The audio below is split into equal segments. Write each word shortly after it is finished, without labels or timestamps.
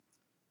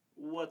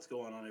What's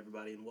going on,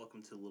 everybody, and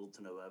welcome to Little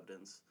to No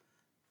Evidence.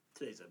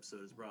 Today's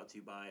episode is brought to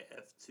you by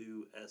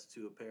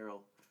F2S2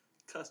 Apparel,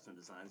 custom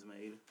designs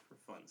made for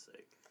fun's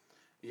sake.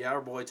 Yeah,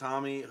 our boy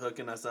Tommy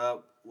hooking us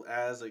up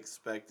as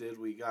expected.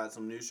 We got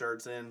some new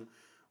shirts in,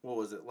 what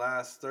was it,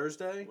 last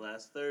Thursday?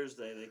 Last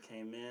Thursday, they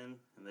came in,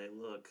 and they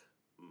look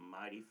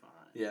mighty fine.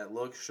 Yeah,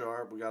 look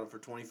sharp. We got them for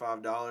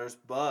 $25,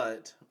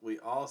 but we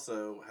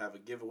also have a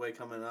giveaway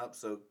coming up,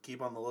 so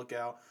keep on the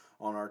lookout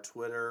on our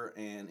Twitter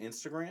and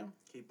Instagram.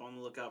 Keep on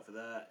the lookout for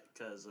that,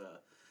 because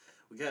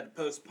we had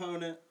to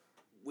postpone it.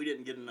 We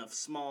didn't get enough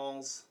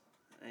smalls,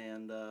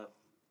 and,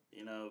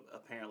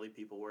 apparently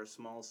people wear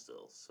smalls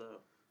still, so...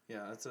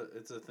 Yeah, it's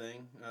a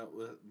thing.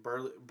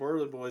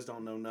 Burley boys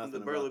don't know nothing about this.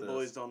 The Burley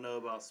boys don't know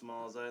about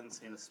smalls. I hadn't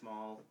seen a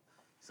small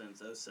since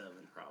 07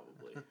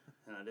 probably,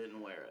 and I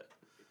didn't wear it.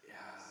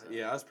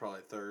 Yeah, I was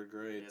probably third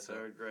grade. Yeah,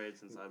 third grade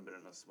since I've been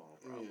in a small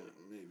probably. Yeah,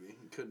 maybe.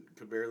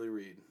 Could barely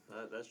read.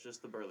 That's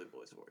just the Burley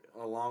boys for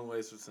you. A long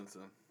ways since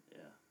then. Yeah,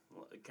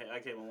 well, I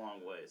came a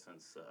long way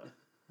since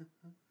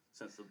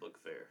the book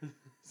fair.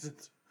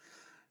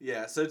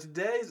 Yeah, so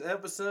today's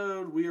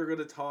episode, we are going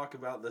to talk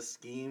about the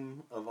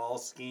scheme of all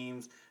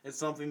schemes. It's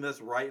something that's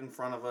right in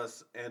front of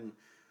us, and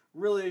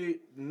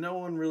really, no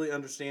one really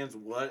understands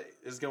what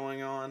is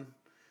going on.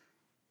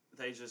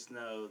 They just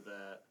know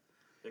that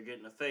they're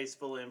getting a face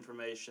full of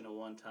information at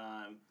one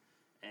time,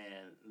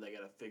 and they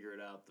got to figure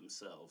it out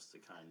themselves to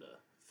kind of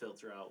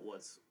filter out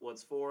what's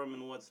for them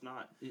and what's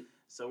not. Yeah.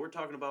 So we're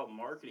talking about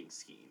marketing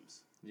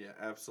schemes. Yeah,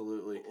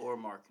 absolutely. Or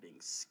marketing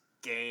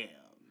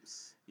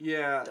scams.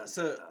 Yeah,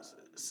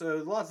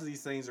 so lots of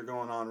these things are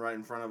going on right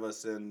in front of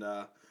us, and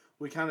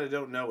we kind of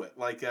don't know it.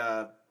 Like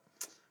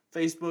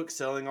Facebook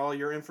selling all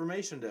your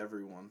information to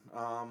everyone.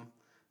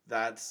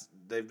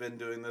 They've been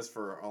doing this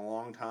for a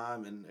long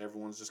time, and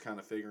everyone's just kind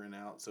of figuring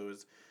out. So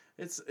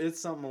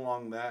it's something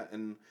along that,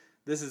 and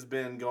this has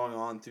been going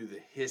on through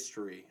the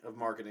history of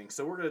marketing.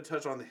 So we're going to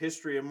touch on the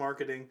history of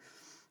marketing,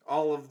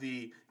 all of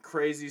the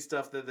crazy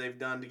stuff that they've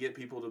done to get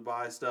people to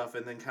buy stuff,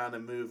 and then kind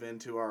of move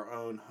into our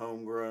own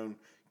homegrown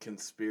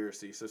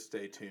conspiracy. So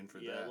stay tuned for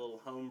that. Yeah, a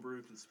little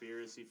homebrew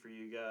conspiracy for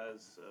you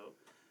guys. So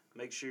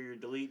make sure you're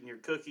deleting your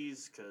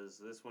cookies, because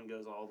this one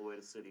goes all the way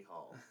to City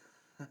Hall.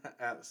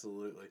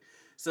 Absolutely.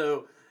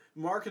 So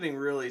marketing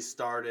really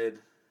started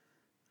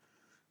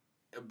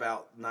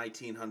about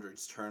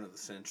 1900s, turn of the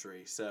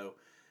century. So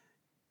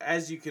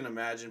as you can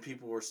imagine,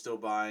 people were still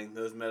buying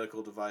those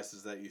medical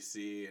devices that you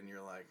see, and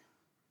you're like,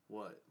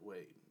 what?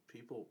 Wait,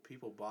 people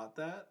bought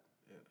that?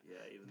 Yeah,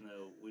 even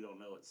though we don't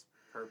know its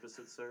purpose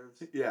it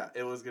serves. Yeah,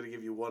 it was going to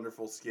give you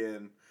wonderful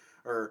skin,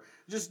 or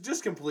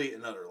just complete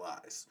and utter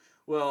lies.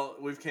 Well,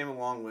 we've came a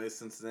long way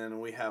since then,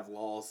 and we have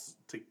laws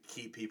to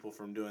keep people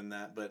from doing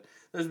that, but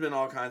there's been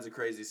all kinds of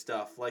crazy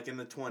stuff, like in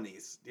the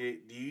 20s. Do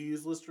you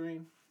use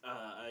Listerine?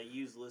 I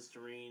use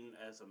Listerine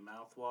as a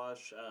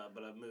mouthwash,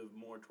 but I've moved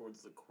more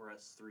towards the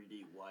Crest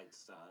 3D white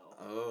style.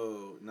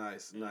 Oh,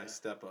 nice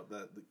step up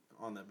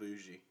on that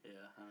bougie. Yeah,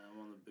 I'm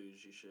on the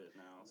bougie shit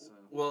now. So.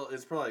 Well,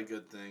 it's probably a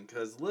good thing,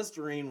 because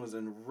Listerine was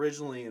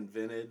originally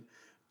invented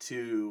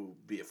to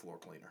be a floor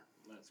cleaner.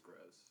 That's gross.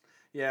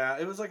 Yeah,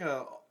 it was like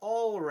a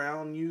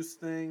all-around use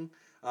thing,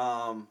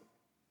 and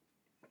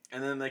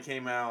then they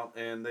came out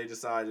and they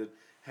decided,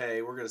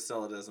 hey, we're going to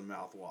sell it as a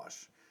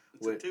mouthwash.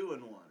 It's a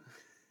 2-in-1.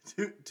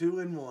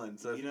 Two in one.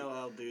 So you know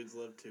how dudes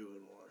love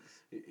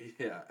 2-in-1s.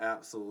 Yeah,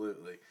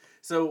 absolutely.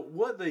 So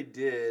what they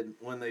did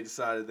when they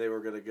decided they were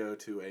going to go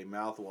to a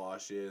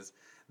mouthwash is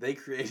they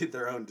created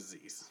their own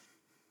disease.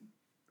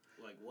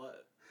 Like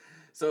what?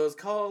 So it's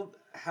called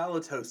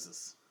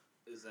halitosis.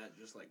 Is that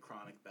just like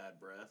chronic bad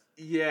breath?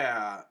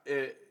 Yeah,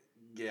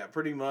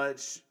 pretty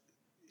much.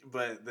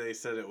 But they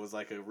said it was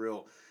like a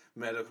real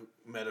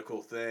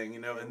medical thing,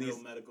 and real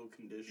medical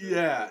condition.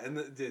 Yeah, and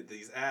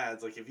these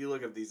ads, like if you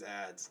look up these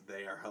ads,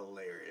 they are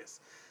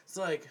hilarious. It's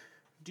like,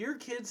 do your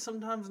kids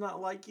sometimes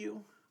not like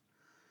you?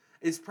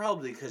 It's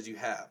probably because you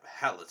have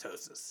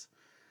halitosis.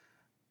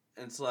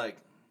 And it's like,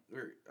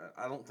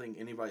 I don't think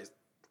anybody's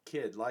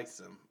kid likes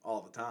them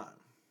all the time.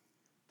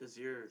 Does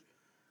your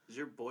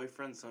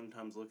boyfriend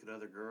sometimes look at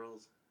other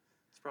girls?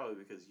 It's probably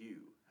because you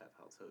have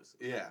halitosis.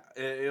 Yeah,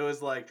 it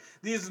was like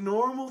these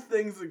normal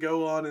things that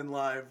go on in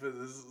life. This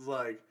is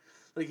like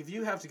if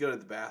you have to go to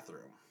the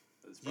bathroom,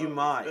 you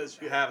might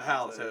have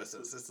halitosis.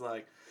 It's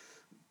like,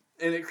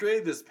 and it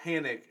created this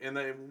panic, and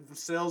the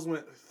sales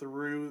went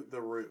through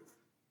the roof.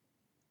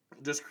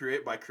 Just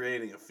by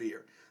creating a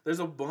fear. There's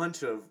a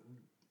bunch of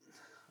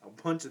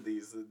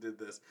these that did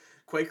this.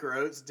 Quaker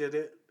Oats did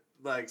it.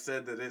 Like,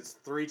 said that it's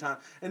 3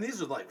 times, and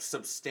these are like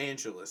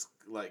substantialist,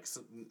 like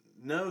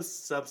no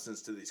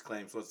substance to these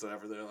claims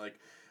whatsoever. They're like,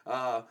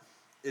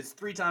 it's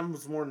 3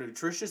 times more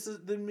nutritious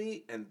than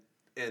meat,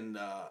 and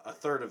a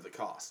third of the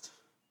cost.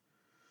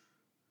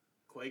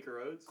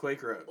 Quaker Oats?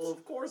 Quaker Oats. Well,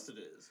 of course it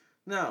is.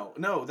 No,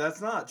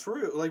 that's not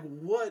true. Like,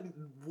 what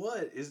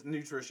is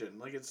nutrition?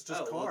 Like, it's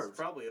just carbs. Well, it's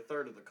probably a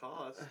third of the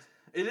cost.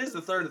 It is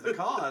a third of the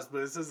cost,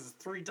 but it says it's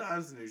 3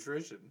 times the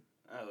nutrition.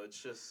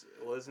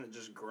 Oh, isn't it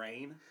just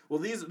grain? Well,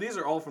 these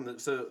are all from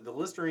the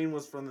Listerine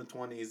was from the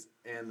 20s,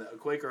 and the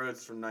Quaker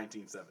Oats from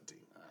 1917.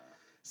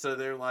 So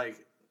they're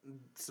like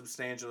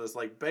substantialist,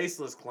 like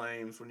baseless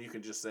claims when you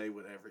can just say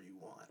whatever you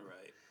want.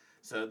 Right.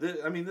 So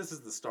this is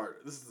the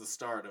start. This is the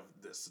start of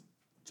this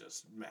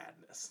just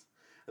madness.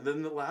 And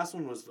then the last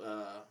one was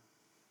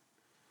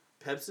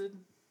Pepsid,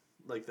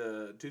 like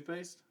the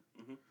toothpaste.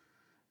 Mm-hmm.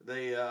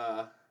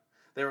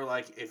 They were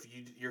like, if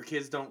your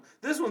kids don't.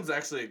 This one's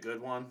actually a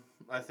good one,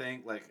 I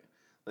think. Like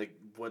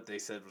what they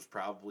said was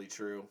probably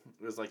true.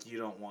 It was like you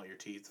don't want your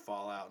teeth to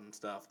fall out and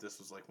stuff. This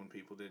was like when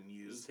people didn't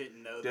use.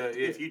 Didn't know that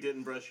if you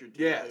didn't brush your teeth.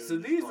 Yeah, so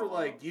these were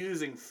like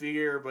using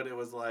fear, but it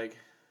was like,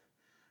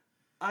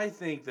 I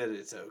think that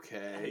it's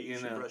okay. Hey, you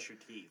should brush your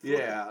teeth.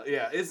 Yeah.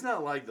 It's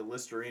not like the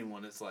Listerine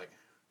one. It's like,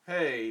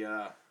 hey,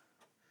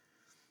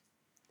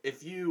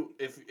 if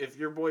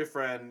your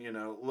boyfriend,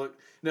 look.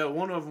 No,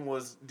 one of them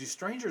was, do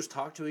strangers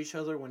talk to each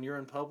other when you're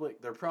in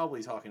public? They're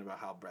probably talking about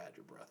how bad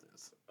your breath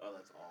is. Oh,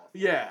 that's awful.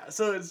 Yeah,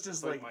 so it's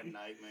just like my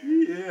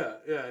nightmare.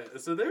 Yeah.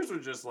 So theirs were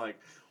just like,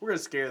 we're gonna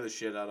scare the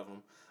shit out of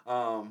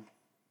them.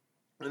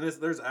 And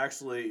there's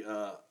actually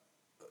a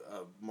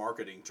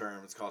marketing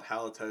term. It's called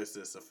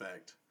halitosis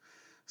effect.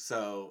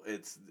 So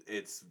it's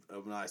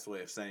a nice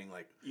way of saying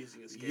like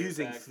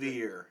using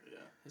fear. Yeah.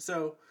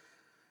 So,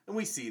 and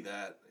we see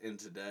that in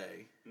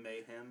today.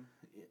 Mayhem.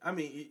 I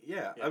mean,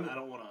 yeah. I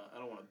don't want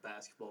a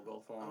basketball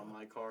goal falling on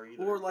my car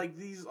either. Or like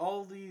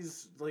all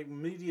these like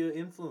media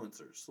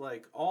influencers,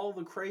 like all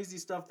the crazy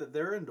stuff that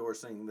they're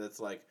endorsing.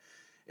 That's like,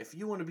 if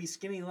you want to be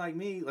skinny like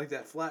me, like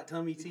that flat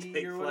tummy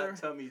tea or whatever.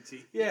 Flat tummy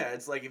tea. Yeah,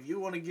 it's like if you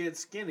want to get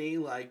skinny,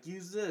 like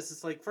use this.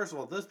 It's like, first of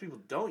all, those people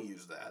don't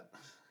use that.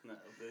 No,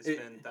 they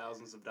spend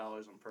thousands of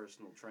dollars on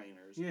personal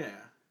trainers. Yeah.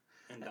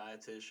 And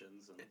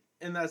dietitians.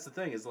 And that's the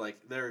thing, is like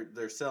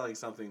they're selling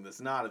something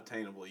that's not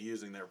obtainable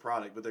using their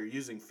product, but they're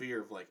using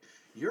fear of like,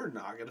 you're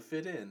not going to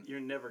fit in. You're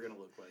never going to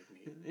look like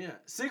me. Yeah.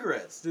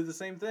 Cigarettes do the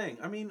same thing.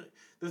 I mean,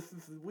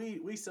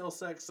 we sell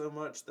sex so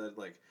much that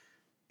like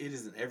it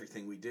isn't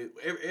everything we do.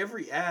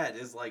 Every ad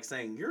is like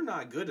saying you're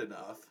not good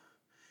enough,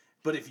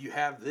 but if you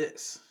have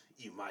this,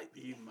 you might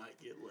be. You might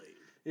get laid.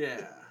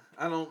 Yeah.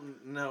 I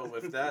don't know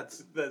if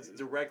that's that's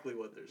directly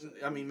what they're saying.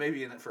 I mean,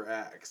 maybe in it for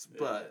acts,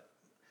 but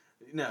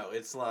no,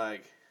 it's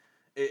like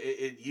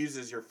it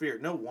uses your fear.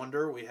 No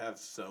wonder we have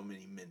so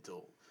many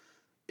mental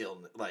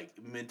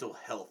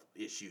health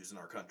issues in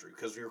our country,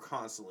 because you're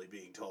constantly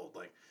being told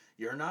like,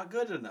 you're not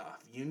good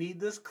enough. You need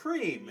this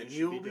cream and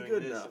you'll be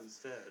good enough.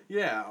 Instead.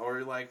 Yeah,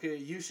 or like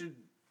you should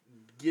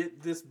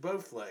get this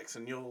Bowflex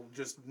and you'll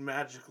just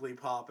magically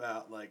pop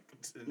out like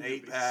an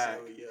 8-pack.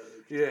 So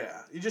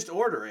yeah, you just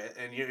order it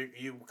and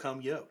you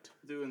come yoked.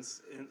 Doing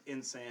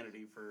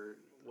insanity for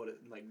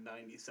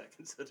 90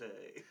 seconds a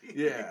day.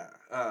 Yeah,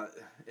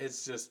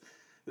 it's just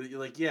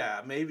like,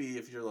 maybe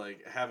if you're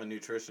like have a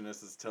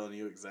nutritionist that's telling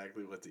you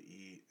exactly what to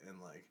eat, and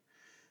like,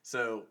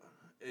 so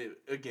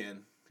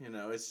again,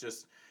 it's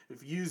just,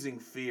 if using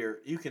fear,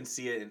 you can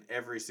see it in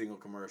every single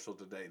commercial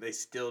today. They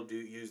still do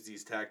use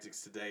these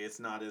tactics today. It's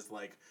not as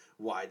like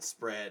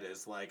widespread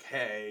as like,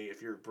 hey,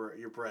 if your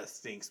breath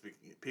stinks,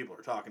 people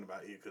are talking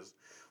about you, because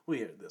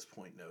we at this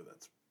point know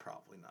that's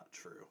probably not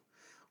true.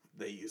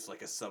 They use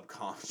like a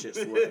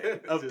subconscious way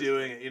of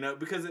doing it,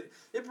 because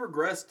it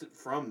progressed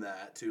from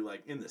that to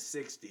like in the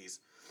 60s.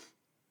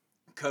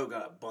 Coke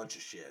got a bunch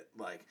of shit.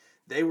 Like,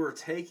 they were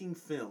taking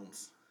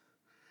films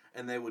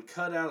and they would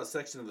cut out a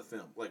section of the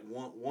film, like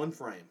one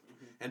frame,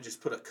 and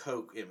just put a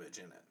Coke image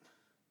in it.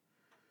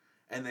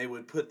 And they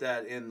would put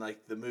that in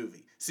like the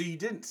movie. So you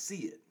didn't see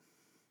it.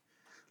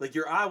 Like,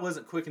 your eye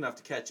wasn't quick enough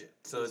to catch it.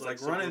 So it's like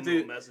running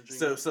through messaging.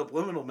 So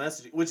subliminal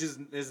messaging, which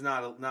is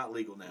not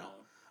legal now.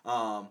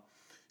 No.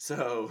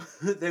 So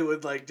they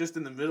would, like, just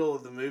in the middle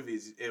of the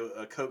movies,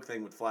 a Coke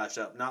thing would flash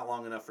up, not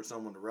long enough for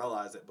someone to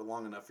realize it, but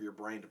long enough for your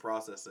brain to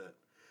process it.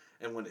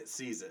 And when it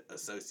sees it,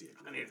 associate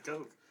it. I need a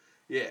Coke.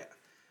 Yeah.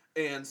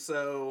 And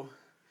so,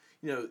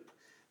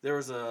 there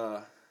was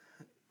and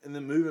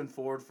then moving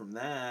forward from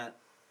that,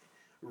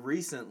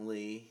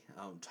 recently,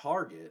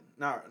 Target,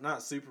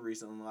 not super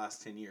recent, in the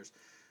last 10 years,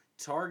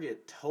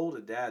 Target told a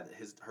dad that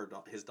his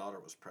daughter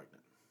was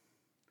pregnant.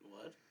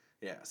 What?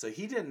 Yeah, so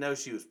he didn't know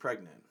she was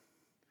pregnant.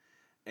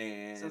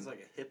 And sounds like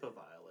a HIPAA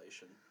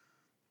violation.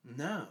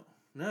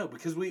 No,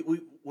 because we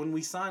when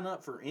we sign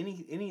up for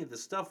any of the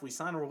stuff, we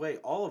sign away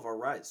all of our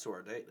rights to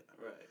our data.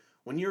 Right.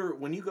 When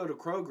you go to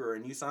Kroger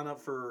and you sign up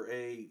for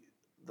a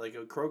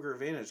Kroger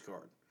Advantage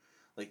card,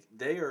 like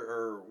they are,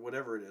 or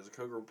whatever it is, a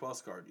Kroger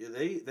Plus card,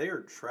 they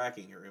are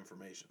tracking your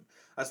information.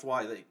 That's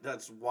why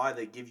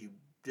they give you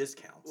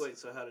discounts. Wait,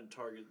 so how did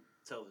Target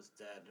tell his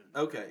dad?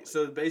 Okay,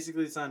 so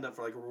basically he signed up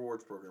for like a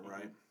rewards program,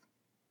 right?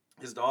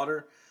 His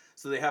daughter.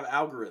 So they have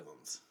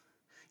algorithms.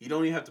 You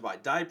don't even have to buy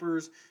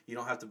diapers. You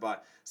don't have to buy.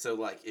 So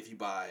like if you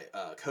buy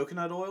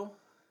coconut oil,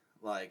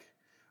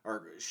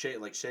 or shea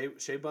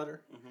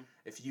butter,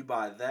 if you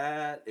buy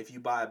that, if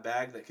you buy a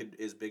bag that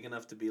is big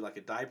enough to be like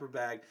a diaper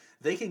bag,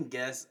 they can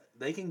guess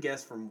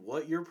from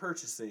what you're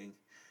purchasing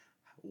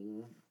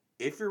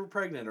if you're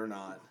pregnant or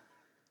not,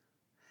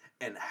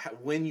 and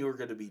when you're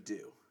going to be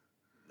due.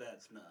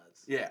 That's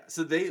nuts. Yeah,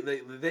 so they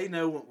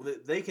know,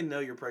 they can know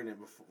you're pregnant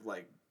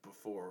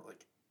before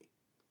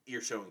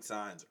you're showing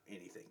signs or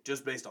anything,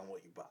 just based on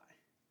what you buy.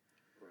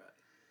 Right.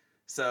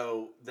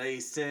 So they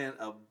sent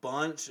a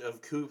bunch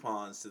of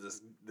coupons to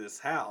this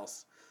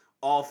house,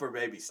 all for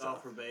baby stuff. All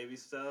for baby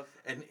stuff.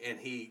 And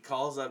he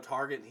calls up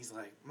Target and he's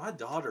like, "My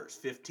daughter's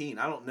 15.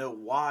 I don't know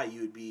why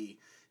you would be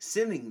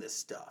sending this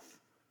stuff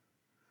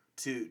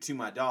to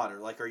my daughter.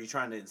 Like, are you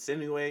trying to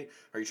insinuate?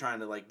 Are you trying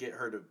to like get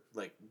her to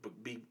like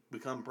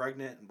become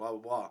pregnant and blah blah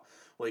blah?"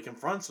 Well, he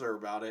confronts her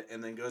about it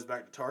and then goes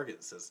back to Target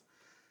and says,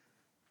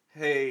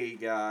 "Hey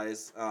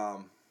guys,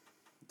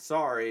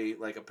 sorry.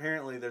 Like,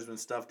 apparently there's been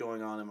stuff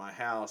going on in my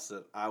house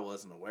that I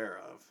wasn't aware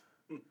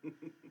of."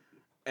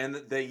 And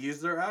they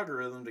used their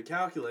algorithm to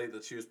calculate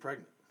that she was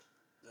pregnant.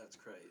 That's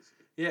crazy.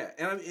 Yeah,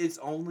 and I mean, it's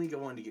only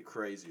going to get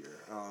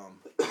crazier.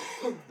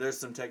 There's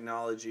some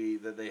technology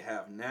that they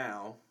have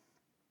now.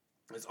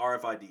 It's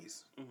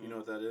RFIDs. Mm-hmm. You know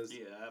what that is?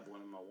 Yeah, I have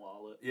one in my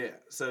wallet. Yeah,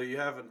 so you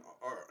have an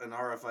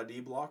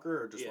RFID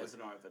blocker, or just it's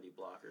an RFID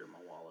blocker in my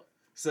wallet.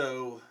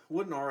 So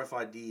what an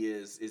RFID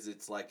is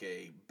it's like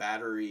a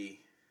battery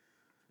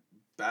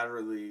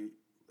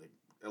like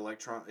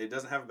electron. It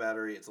doesn't have a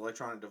battery. It's an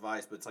electronic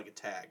device, but it's like a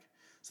tag.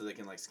 So they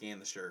can like scan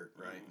the shirt,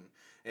 right?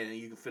 Mm-hmm. And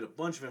you can fit a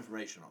bunch of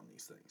information on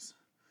these things.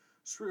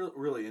 It's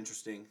really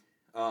interesting.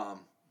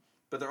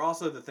 But they're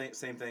also the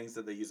same things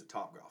that they use at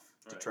Topgolf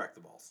to track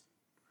the balls.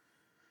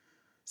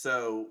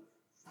 So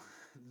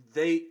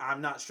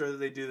I'm not sure that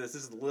they do this.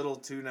 This is little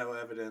to no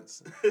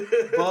evidence.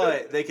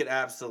 But they could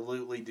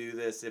absolutely do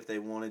this if they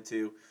wanted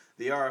to.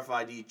 The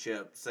RFID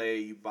chip, say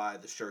you buy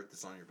the shirt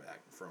that's on your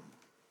back from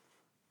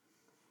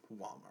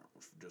Walmart,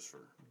 just for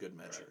good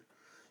measure. Right.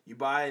 You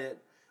buy it.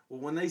 Well,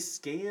 when they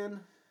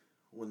scan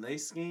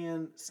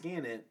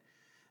it,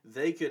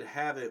 they could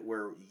have it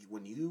where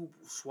when you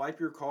swipe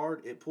your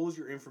card, it pulls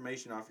your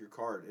information off your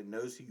card and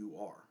knows who you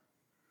are,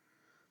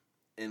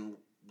 and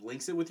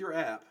links it with your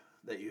app.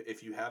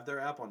 If you have their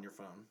app on your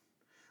phone,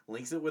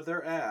 links it with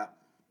their app,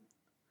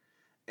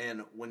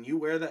 and when you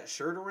wear that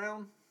shirt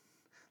around,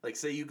 like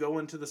say you go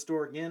into the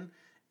store again,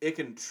 it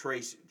can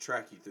track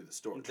you through the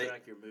store.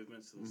 Track your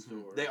movements to the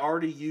store. They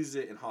already use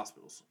it in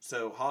hospitals.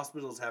 So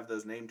hospitals have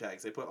those name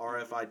tags. They put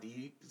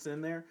RFIDs in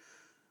there.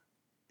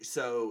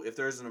 So if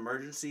there's an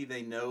emergency,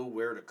 they know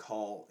where to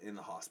call in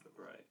the hospital.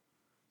 Right.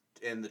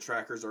 And the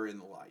trackers are in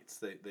the lights.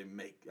 They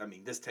make, I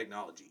mean, this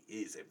technology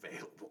is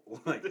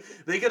available. Like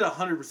they could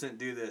 100%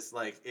 do this.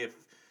 Like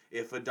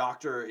if a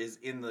doctor is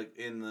in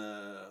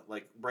the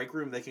like break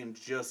room, they can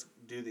just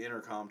do the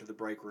intercom to the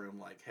break room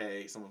like,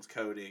 "Hey, someone's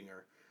coding,"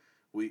 or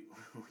we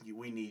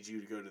need you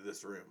to go to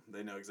this room.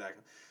 They know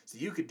exactly. So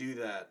you could do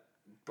that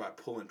by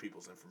pulling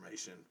people's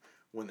information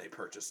when they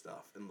purchase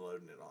stuff and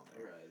loading it on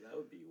there. Right, that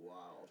would be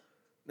wild.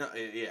 No,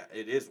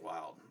 it is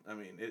wild. I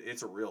mean,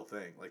 it's a real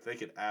thing. Like, they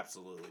could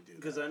absolutely do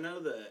that. Because I know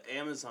that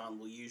Amazon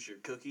will use your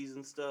cookies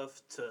and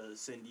stuff to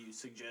send you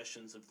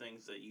suggestions of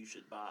things that you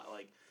should buy.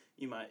 Like,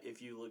 you might,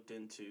 if you looked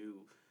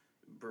into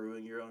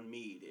brewing your own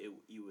mead,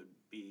 you would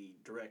be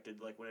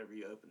directed, like, whenever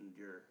you opened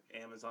your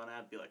Amazon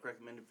app, be like,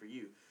 recommended for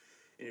you.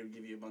 And it would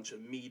give you a bunch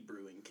of mead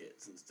brewing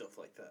kits and stuff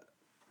like that.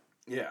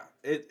 Yeah,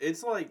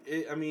 it's like,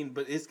 I mean,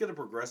 but it's going to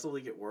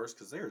progressively get worse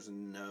because there's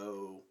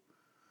no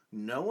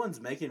one's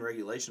making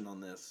regulation on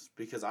this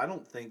because I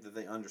don't think that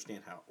they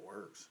understand how it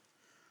works.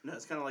 No,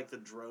 it's kind of like the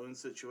drone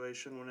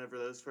situation whenever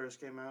those first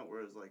came out,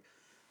 where it was like,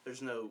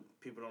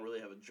 people don't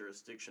really have a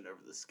jurisdiction over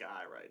the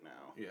sky right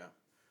now. Yeah.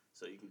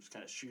 So you can just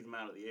kind of shoot them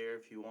out of the air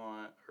if you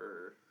want,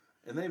 or...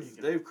 And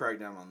they've cracked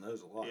down on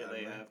those a lot. Yeah,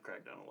 they have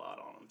cracked down a lot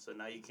on them. So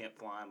now you can't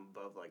fly them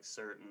above like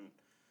certain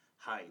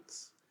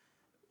heights,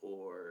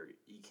 or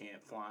you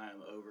can't fly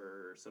them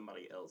over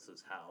somebody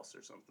else's house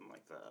or something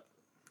like that.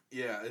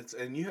 Yeah,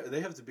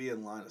 they have to be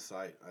in line of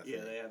sight. I think.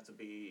 Yeah, they have to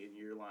be in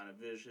your line of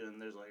vision.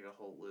 There's like a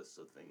whole list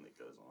of things that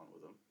goes on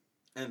with them.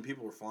 And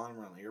people were flying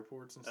around the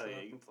airports and stuff. Oh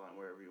yeah, you can fly them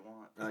wherever you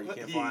want. No, you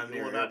can't fly them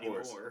near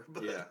airports. Anymore,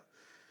 but. Yeah,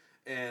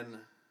 and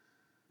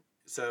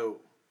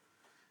so.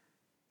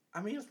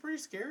 I mean, it's pretty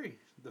scary,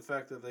 the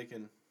fact that they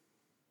can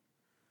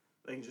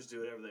just do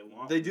whatever they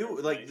want. They do,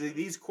 like,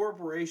 these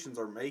corporations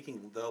are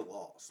making the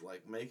laws,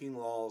 like, making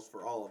laws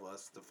for all of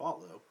us to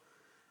follow,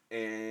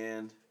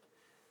 and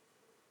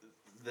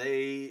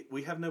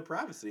we have no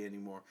privacy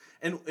anymore,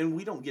 and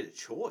we don't get a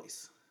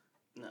choice.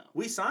 No.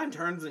 We sign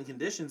terms and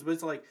conditions, but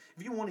it's like,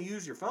 if you want to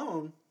use your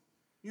phone,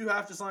 you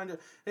have to sign it.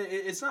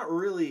 It's not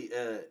really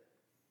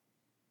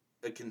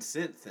a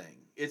consent thing.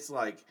 It's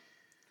like...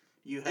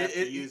 You have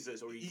to use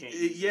this, or you can't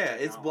use it. Yeah,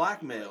 it's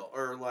blackmail,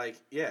 or like,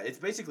 it's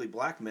basically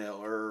blackmail,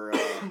 or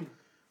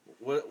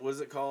what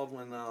was it called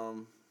when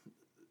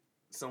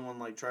someone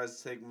like tries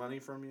to take money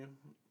from you?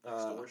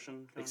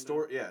 Extortion.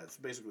 Yeah, it's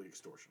basically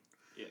extortion.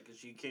 Yeah,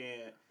 because you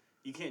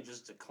can't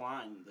just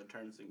decline the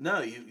terms and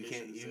no, you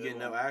can't. You get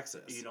no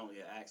access. You don't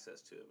get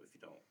access to it if you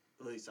don't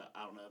At least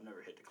I don't know. I've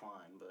never hit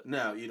decline, but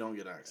no, you don't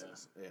get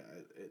access. Yeah,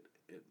 it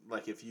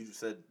like if you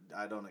said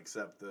I don't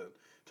accept the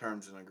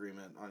terms and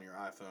agreement on your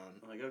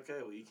iPhone. I'm like,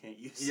 okay, well you can't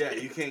use. Yeah,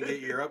 you can't get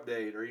your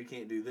update, or you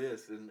can't do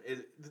this, and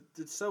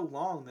it's so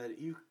long that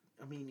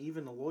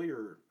even a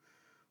lawyer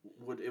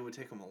it would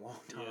take them a long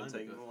time. Yeah, it'd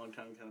take them a long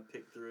time to kind of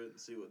pick through it and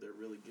see what they're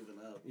really giving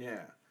up.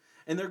 Yeah.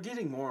 And they're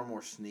getting more and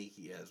more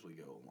sneaky as we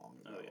go along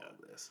in all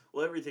this.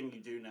 Well, everything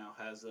you do now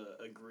has a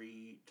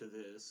agree to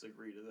this,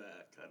 agree to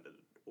that kind of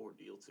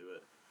ordeal to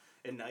it.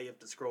 And now you have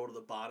to scroll to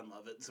the bottom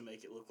of it to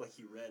make it look like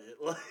you read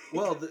it. Like,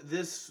 well,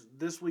 this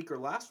week or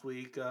last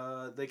week,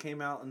 they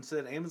came out and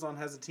said Amazon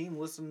has a team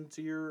listen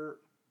to your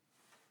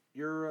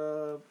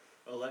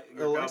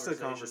Alexa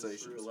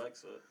conversations. Through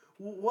Alexa.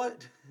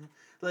 What?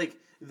 Like,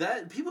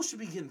 that, people should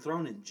be getting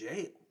thrown in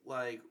jail.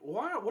 Like,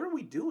 what are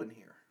we doing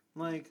here?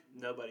 Like,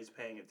 nobody's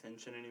paying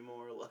attention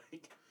anymore.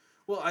 Like,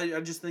 well,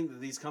 I just think that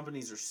these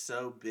companies are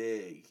so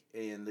big,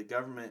 and the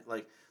government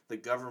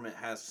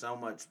has so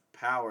much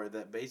power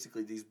that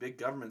basically these big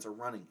governments are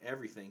running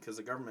everything because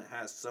the government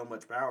has so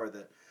much power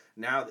that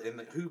now,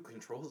 and who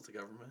controls the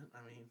government? I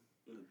mean,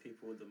 the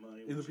people with the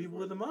money. The people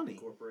with the money.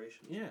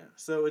 Corporations. Yeah.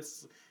 So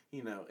it's,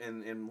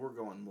 and we're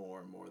going more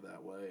and more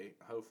that way.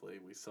 Hopefully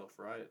we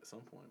self-right at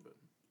some point, but.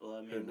 Well,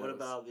 I mean, what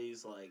about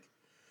these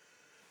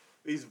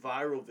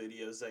viral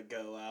videos that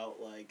go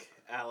out, like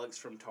Alex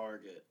from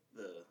Target,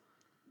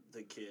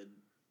 the kid,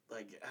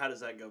 like, how does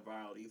that go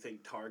viral? Do you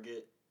think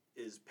Target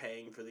is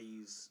paying for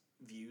these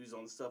views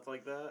on stuff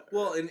like that?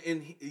 Well, and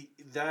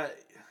that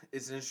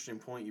is an interesting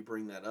point you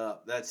bring that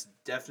up. That's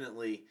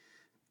definitely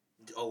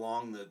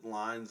along the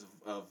lines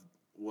of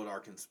what our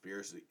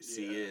conspiracy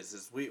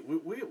is we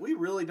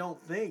really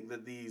don't think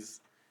that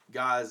these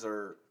guys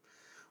are.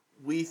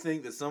 We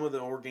think that some of the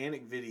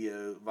organic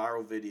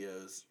viral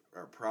videos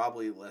are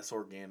probably less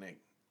organic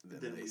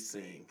than they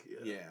seem.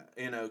 Yeah,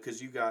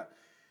 because you got.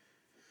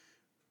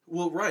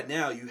 Well, right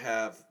now you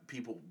have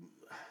people.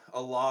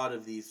 A lot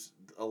of these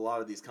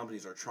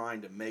companies are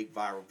trying to make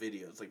viral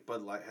videos. Like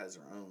Bud Light has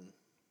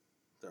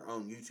their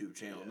own YouTube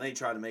channel, and they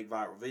try to make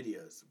viral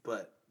videos.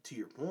 But to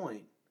your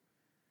point,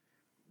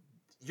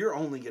 you're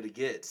only going to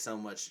get so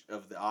much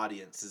of the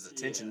audience's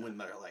attention when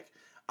they're like,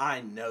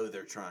 I know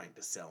they're trying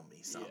to sell me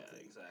something. Yeah,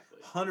 exactly.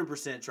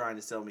 100% trying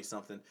to sell me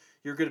something.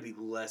 You're going to be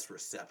less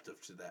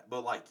receptive to that.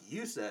 But like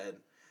you said,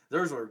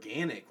 there's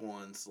organic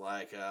ones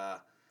like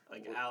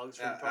Alex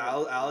from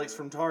Target. Alex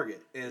from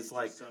Target. And it's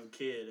like some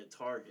kid at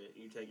Target,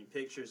 and you're taking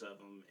pictures of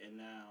him, and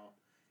now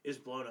it's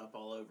blown up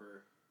all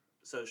over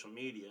social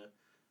media.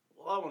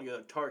 Well, I want to go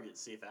to Target and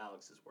see if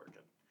Alex is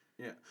working.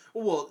 Yeah.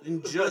 Well,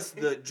 and just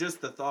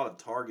the thought of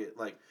Target,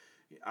 like,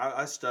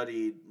 I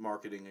studied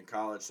marketing in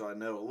college, so I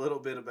know a little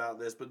bit about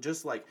this, but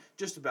just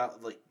about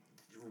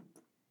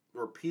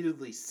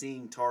repeatedly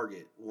seeing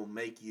Target will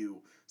make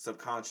you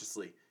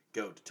subconsciously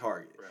go to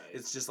Target. Right.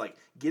 It's just like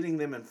getting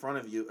them in front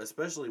of you,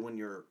 especially when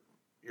your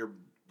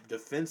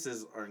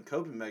defenses and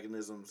coping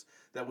mechanisms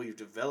that we've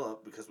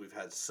developed because we've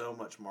had so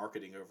much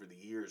marketing over the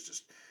years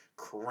just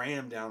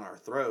crammed down our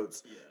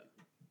throats. Yeah.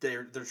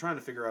 They're trying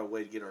to figure out a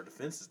way to get our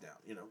defenses down.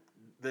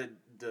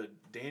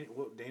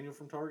 Daniel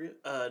from Target?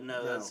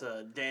 No, that's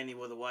Danny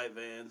with the white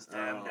vans.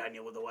 Damn,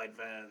 Daniel with the white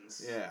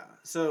vans. Yeah.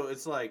 So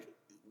it's like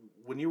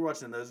when you're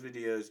watching those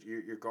videos,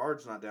 your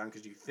guard's not down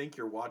because you think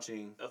you're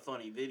watching a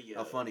funny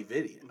video.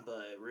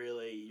 But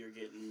really, you're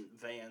getting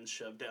vans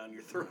shoved down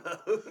your throat.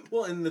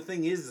 Well, and the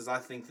thing is I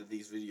think that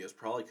these videos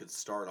probably could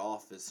start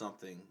off as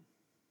something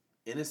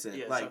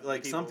innocent,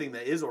 something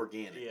that is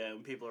organic. Yeah,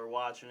 when people are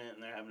watching it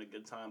and they're having a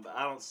good time. But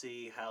I don't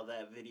see how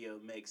that video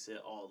makes it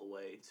all the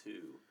way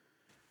to,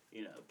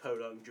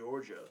 Podunk,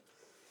 Georgia.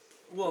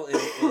 Well,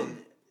 and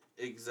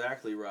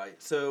exactly right.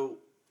 So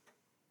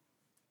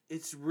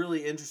it's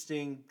really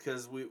interesting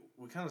because we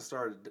kind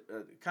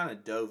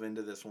of dove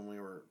into this when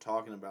we were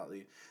talking about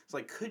the. It's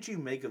like, could you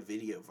make a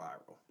video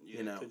viral?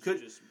 Yeah,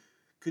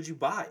 could you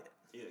buy it?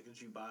 Yeah,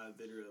 could you buy a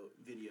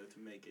video to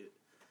make it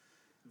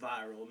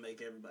viral,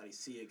 make everybody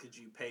see it? Could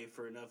you pay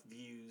for enough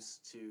views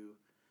to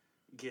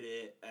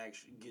get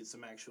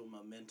some actual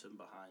momentum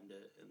behind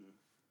it and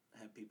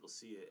have people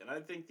see it? And I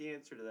think the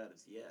answer to that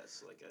is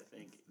yes. Like, I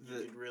think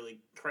you could really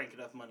crank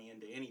enough money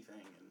into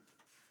anything. And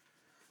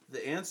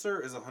the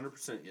answer is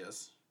 100%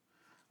 yes.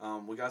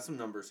 We got some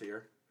numbers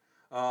here.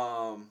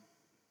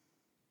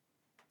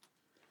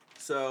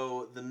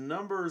 So the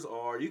numbers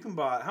are, you can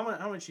buy, how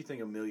much do you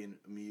think a million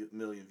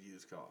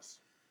views costs?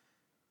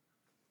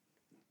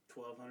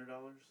 $1,200?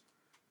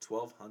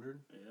 1,200?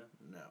 Yeah.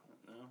 No.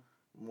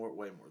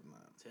 Way more than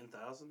that.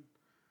 10,000?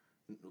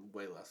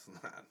 Way less than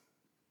that.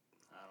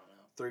 I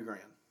don't know. $3,000.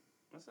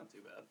 That's not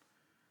too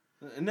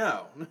bad.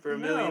 No. For a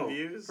million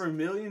views? For a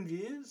million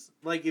views?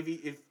 Like, if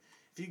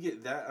you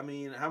get that, I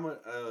mean, how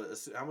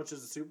much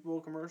is a Super Bowl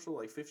commercial?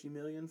 Like 50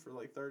 million for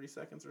like 30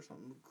 seconds or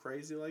something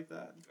crazy like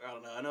that? I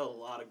don't know. I know a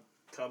lot of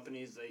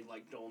companies, they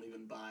don't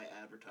even buy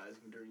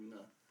advertising during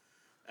the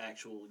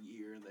actual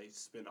year, and they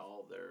spend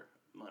all of their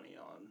money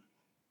on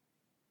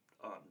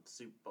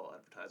Super Bowl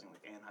advertising,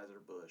 like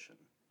Anheuser-Busch and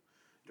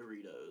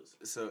Doritos.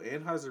 So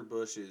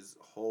Anheuser-Busch's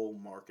whole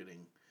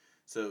marketing,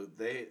 so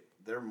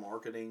their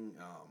marketing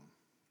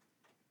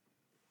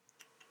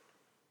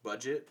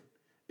budget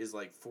is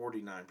like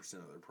 49%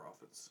 of their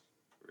profits.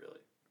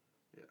 Really?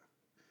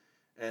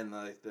 Yeah. And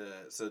like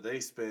so they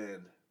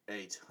spend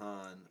a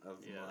ton of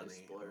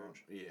money.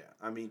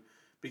 I mean,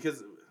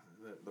 because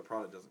the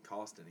product doesn't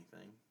cost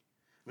anything.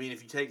 I mean,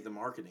 if you take the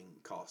marketing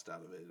cost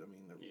out of it,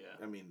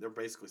 I mean, they're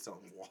basically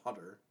selling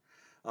water,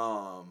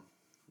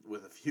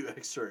 with a few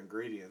extra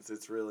ingredients.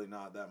 It's really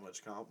not that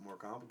much more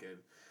complicated.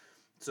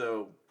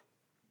 So,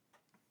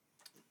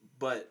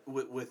 but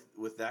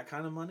with that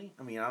kind of money,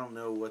 I mean, I don't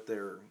know what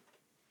their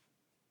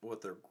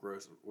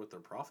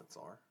profits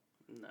are.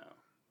 No.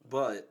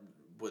 But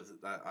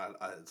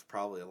it's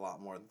probably a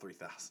lot more than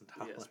 $3,000.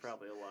 Yeah, it's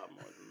probably a lot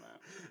more than that.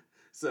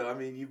 So I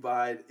mean, you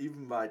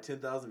can buy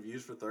 10,000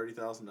 views for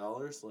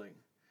 $30,000, like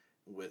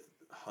with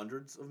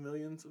hundreds of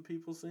millions of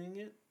people seeing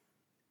it.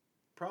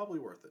 Probably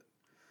worth it.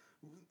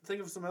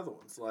 Think of some other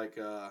ones like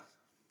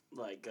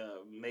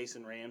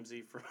Mason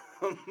Ramsey from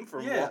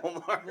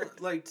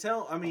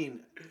Walmart. I mean,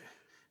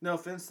 no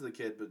offense to the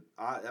kid, but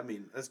I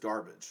mean that's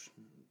garbage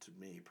to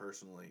me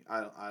personally.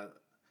 I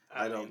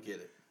don't get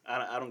it.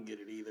 I don't get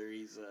it either.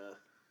 He's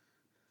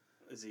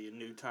is he a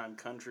new time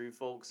country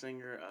folk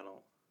singer? I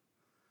don't.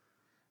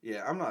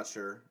 Yeah, I'm not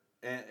sure.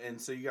 And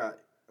so you got,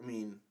 I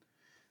mean,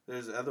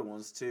 there's other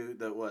ones too.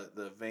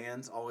 The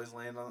Vans always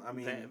land on. I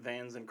mean,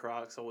 Vans and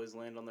Crocs always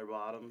land on their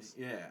bottoms.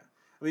 Yeah,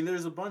 I mean,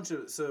 there's a bunch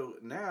of. So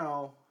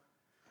now,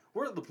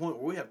 we're at the point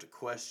where we have to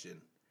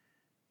question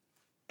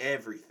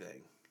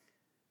everything.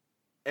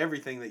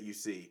 Everything that you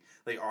see,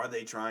 like, are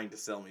they trying to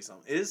sell me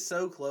something? It is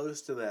so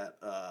close to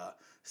that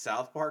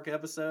South Park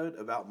episode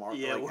about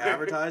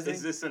advertising.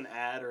 Is this an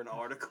ad or an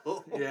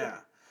article? Yeah,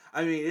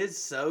 I mean, it's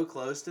so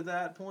close to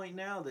that point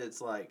now that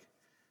it's like,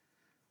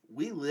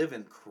 we live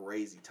in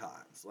crazy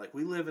times. Like,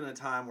 we live in a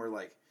time where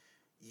like,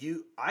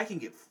 I can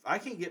get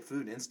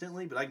food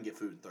instantly, but I can get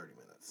food in 30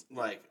 minutes.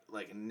 Yeah.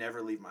 Like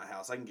never leave my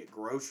house. I can get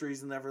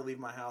groceries and never leave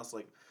my house.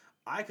 Like,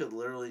 I could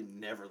literally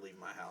never leave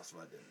my house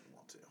if I didn't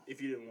want to. If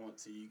you didn't want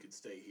to, you could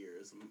stay here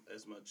as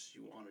much as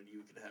you wanted.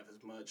 You could have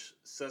as much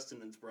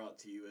sustenance brought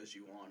to you as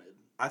you wanted.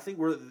 I think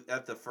we're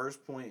at the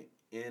first point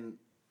in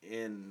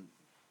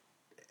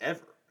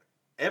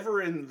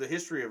ever in the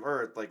history of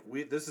Earth. Like,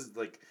 this is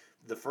like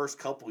the first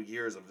couple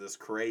years of this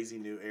crazy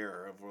new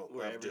era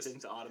where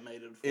everything's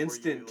automated for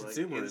instant you,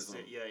 consumerism.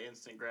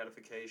 Instant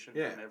gratification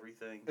from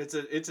everything.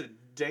 It's a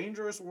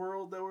dangerous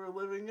world that we're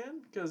living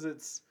in, because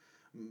it's,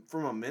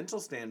 from a mental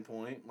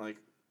standpoint, like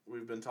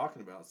we've been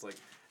talking about, it's like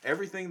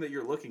everything that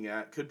you're looking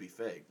at could be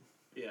fake.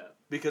 Yeah.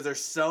 Because there's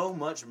so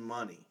much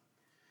money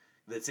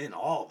that's in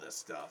all this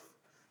stuff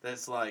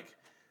that's like,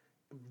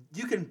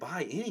 you can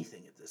buy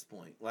anything at this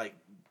point.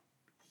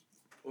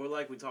 Or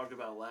like we talked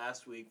about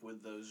last week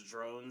with those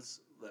drones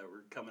that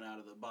were coming out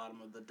of the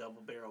bottom of the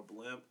double barrel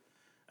blimp.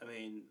 I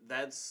mean,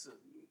 that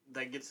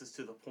gets us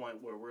to the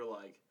point where we're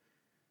like,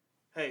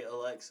 hey,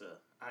 Alexa,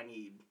 I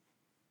need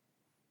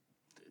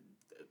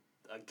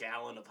a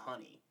gallon of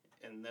honey.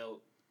 And a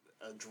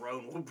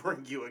drone will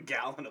bring you a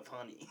gallon of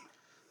honey.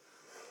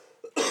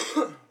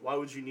 Why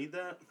would you need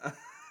that?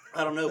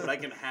 I don't know, but I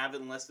can have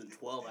it in less than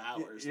 12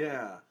 hours.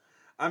 Yeah.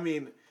 I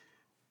mean,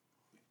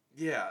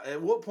 yeah,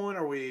 at what point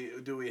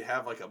do we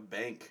have like a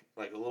bank,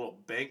 like a little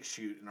bank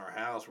chute in our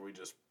house where we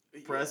just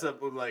press up,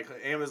 like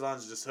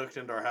Amazon's just hooked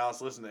into our house,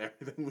 listen to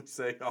everything we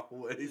say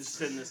always. Just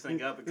setting this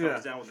thing up, it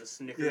comes down with a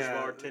Snickers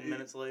bar 10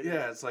 minutes later.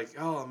 Yeah, it's like,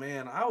 oh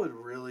man, I would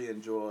really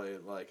enjoy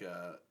like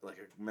a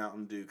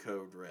Mountain Dew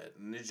Code Red,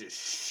 and it just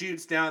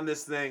shoots down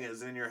this thing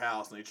as in your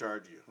house and they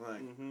charge you.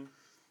 Like,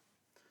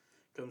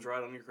 comes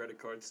right on your credit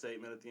card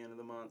statement at the end of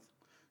the month.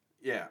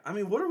 Yeah, I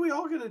mean, what are we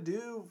all going to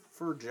do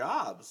for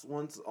jobs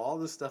once all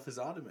this stuff is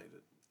automated?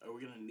 Are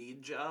we going to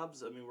need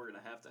jobs? I mean, we're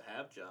going to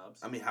have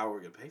jobs. I mean, how are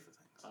we going to pay for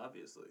things?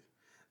 Obviously.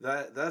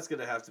 That's going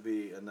to have to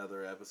be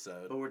another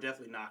episode. But we're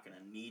definitely not going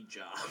to need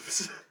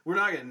jobs. We're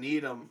not going to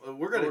need them.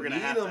 We're going to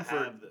need them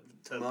for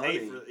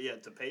money.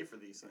 To pay for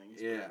these things.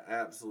 Yeah,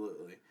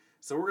 absolutely.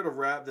 So we're going to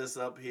wrap this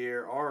up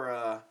here.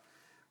 Our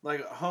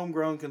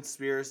homegrown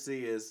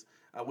conspiracy is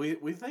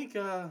we think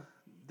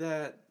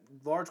that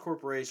large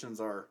corporations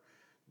are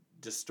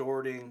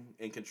distorting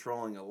and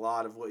controlling a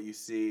lot of what you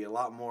see. A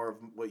lot more of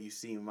what you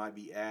see might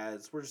be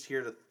ads. We're just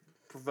here to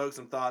provoke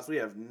some thoughts. We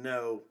have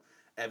no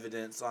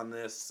evidence on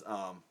this.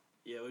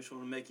 We just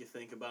want to make you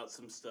think about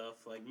some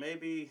stuff. Like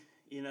maybe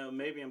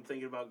I'm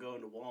thinking about going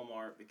to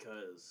Walmart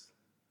because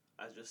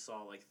I just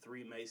saw like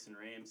 3 Mason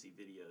Ramsey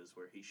videos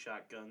where he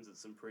shot guns at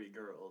some pretty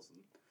girls, and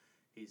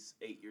he's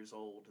 8 years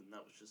old, and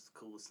that was just the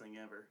coolest thing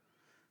ever.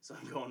 So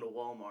I'm going to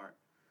Walmart.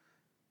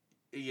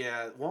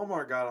 Yeah,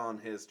 Walmart got on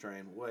his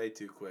train way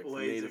too quick for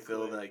me to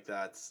feel like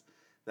that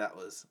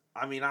was.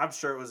 I mean, I'm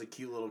sure it was a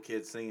cute little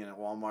kid singing at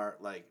Walmart,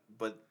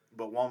 but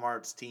but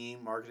Walmart's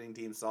marketing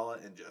team saw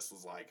it and just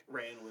was like,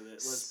 ran with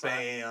it.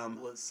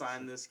 Let's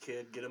sign this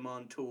kid, get him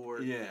on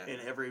tour. Yeah. In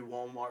every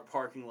Walmart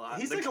parking lot.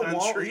 He's in the like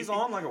country. He's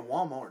on like a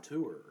Walmart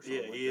tour. Or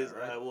something he is. That,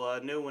 right? Well, I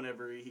knew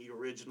whenever he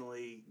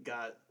originally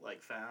got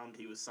found,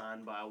 he was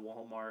signed by a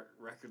Walmart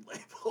record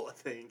label, I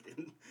think,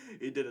 and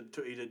he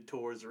did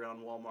tours around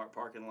Walmart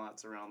parking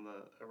lots around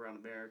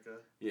America.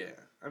 Yeah,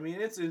 I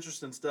mean it's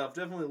interesting stuff.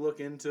 Definitely look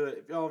into it.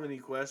 If y'all have any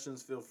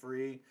questions, feel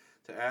free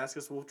to ask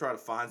us. We'll try to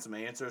find some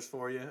answers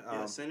for you.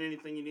 Send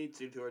anything you need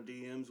to our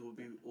DMs.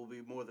 We'll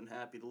be more than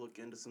happy to look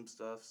into some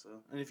stuff. So,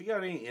 and if you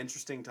got any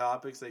interesting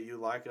topics that you'd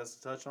like us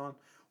to touch on,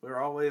 we're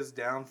always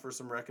down for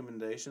some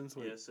recommendations.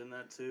 Send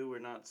that too. We're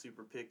not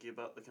super picky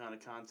about the kind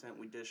of content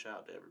we dish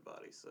out to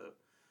everybody. So,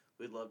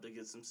 we'd love to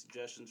get some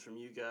suggestions from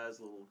you guys.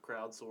 A little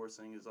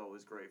crowdsourcing is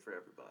always great for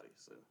everybody.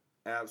 So,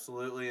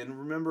 absolutely, and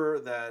remember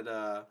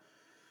that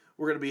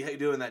we're going to be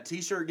doing that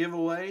T-shirt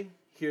giveaway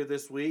here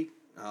this week.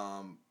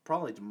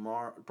 Probably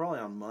tomorrow. Probably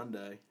on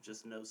Monday.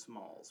 Just no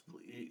smalls,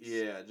 please.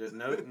 Yeah, just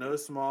no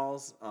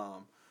smalls.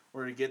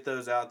 We're gonna get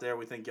those out there.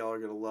 We think y'all are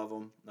gonna love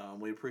them.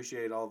 We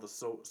appreciate all the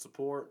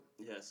support.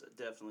 Yes,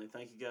 definitely.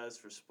 Thank you guys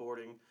for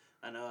supporting.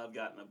 I know I've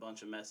gotten a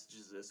bunch of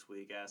messages this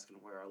week asking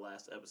where our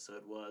last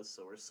episode was,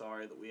 so we're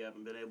sorry that we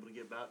haven't been able to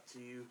get back to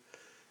you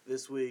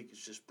this week.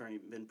 It's just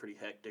been pretty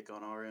hectic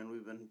on our end.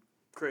 We've been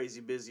crazy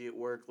busy at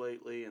work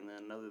lately, and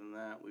then other than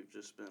that, we've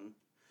just been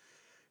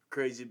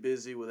crazy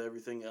busy with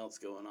everything else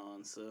going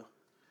on. So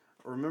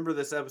remember,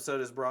 this episode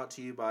is brought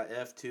to you by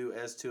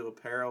F2S2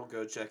 Apparel.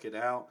 Go check it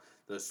out.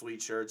 Those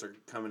sweet shirts are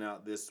coming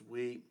out this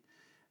week.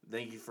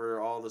 Thank you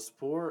for all the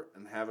support,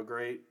 and have a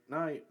great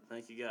night.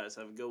 Thank you guys.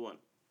 Have a good one.